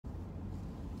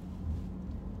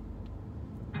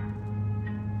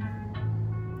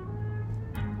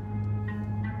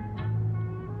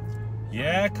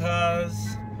Yeah,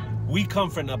 cuz we come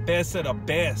from the best of the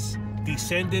best,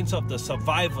 descendants of the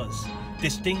survivors.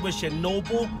 Distinguished and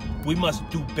noble, we must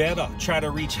do better, try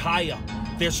to reach higher.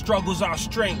 Their struggles our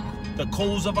strength, the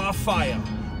coals of our fire.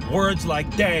 Words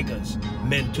like daggers,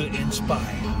 meant to inspire.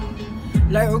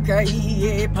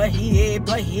 Laukai pahi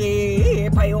pahi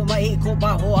payo mai ko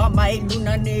baho mai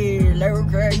lunane.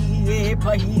 Laukai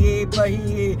pahi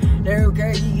pahi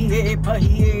laukai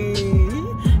pahi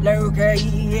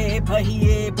laukai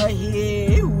pahi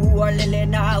pahi walele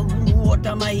na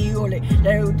uota mai ole.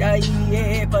 Laukai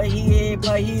pahi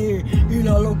pahi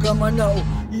ilalo kamanao.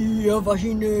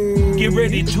 Get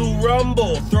ready to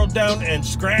rumble, throw down and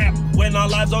scrap. When our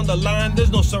lives on the line,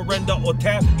 there's no surrender or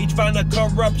tap. Each find a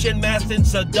corruption, masked in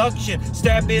seduction,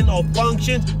 stabbing all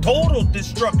functions, total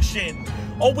destruction.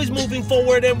 Always moving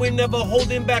forward and we're never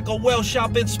holding back. A well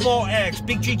shopping small axe,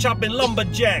 big tree chopping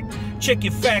lumberjack. Check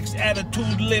your facts,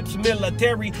 attitude, lips,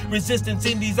 military resistance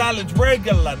in these islands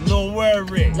regular, no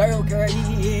worry.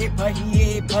 Laukai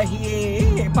pahi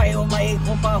pahi payo mai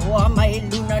ko baho mai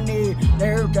lunane.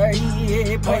 Laukai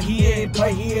pahi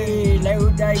pahi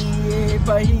laukai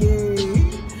pahi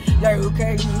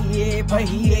laukai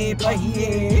pahi pahi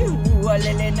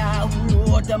walele na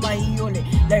uota mai ole.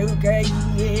 Laukai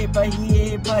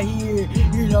pahi pahi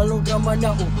ilalo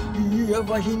kamanao.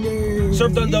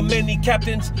 Served under many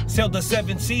captains, sailed the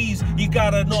 7 seas. You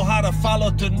gotta know how to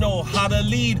follow to know how to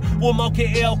lead.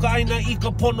 Wamauke el kaina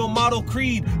ika pono maro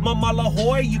creed. Mamala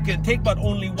hoy, you can take but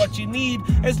only what you need.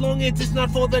 As long as it's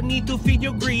not for the need to feed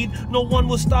your greed. No one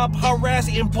will stop, harass,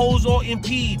 impose, or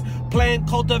impede. Plant,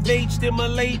 cultivate,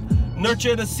 stimulate,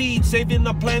 nurture the seed. Saving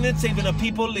the planet, saving the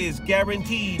people is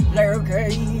guaranteed.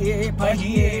 Laukai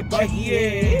pahi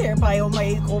pahi payo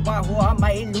mai ko baho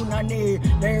mai lunane.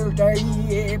 Laukai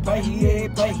pahi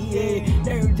pahi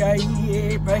laukai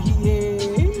pahi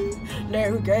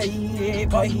laukai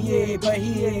pahi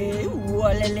pahi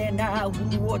walele na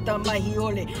uota mai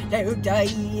ole.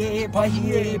 Laukai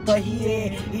pahi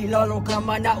pahi ilalo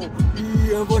kamanao.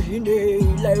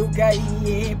 Laukai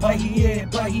pahi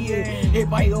pahi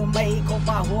payo mai ko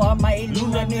baho mai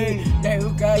lunane.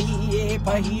 Laukai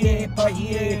pahi pahi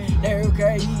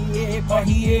laukai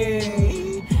pahi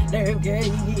laukai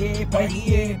pahi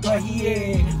pahi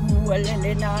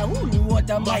walele na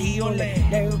uota mai ole.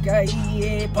 Laukai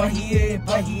pahi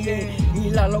pahi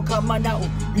ilalo kamanao.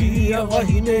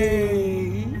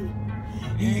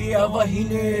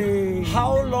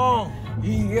 How long?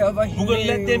 We're gonna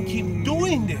let them keep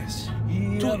doing this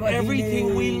to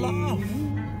everything we love.